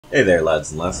Hey there,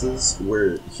 lads and lasses.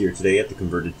 We're here today at the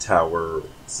converted tower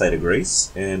site of grace,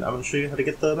 and I'm going to show you how to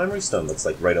get the memory stone that's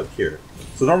like right up here.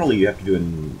 So normally you have to do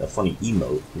a funny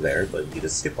emote there, but you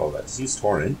just skip all that. Just use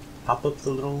torrent, hop up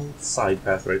the little side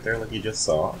path right there like you just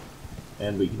saw,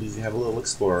 and what you can do is you have a little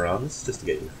explore around this just to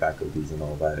get your faculties and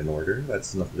all that in order.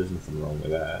 There's nothing wrong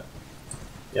with that.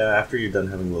 Yeah, after you're done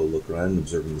having a little look around and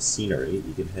observing the scenery,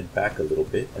 you can head back a little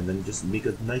bit and then just make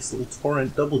a nice little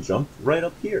torrent double jump right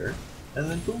up here. And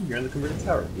then boom, you're in the converted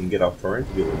tower. You can get off torrent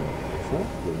to be a little more careful,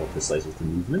 a little more precise with the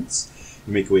movements.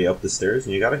 You make your way up the stairs,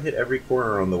 and you gotta hit every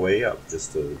corner on the way up,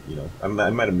 just to, I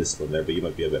might have missed one there, but you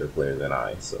might be a better player than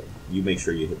I, so you make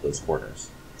sure you hit those corners.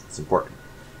 It's important.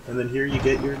 And then here you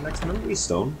get your next memory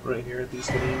stone, right here at these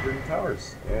 20 inverted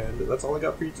towers. And that's all I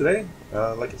got for you today.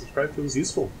 Like and subscribe if it was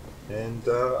useful. And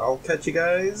I'll catch you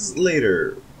guys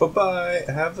later. Bye-bye.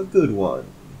 Have a good one.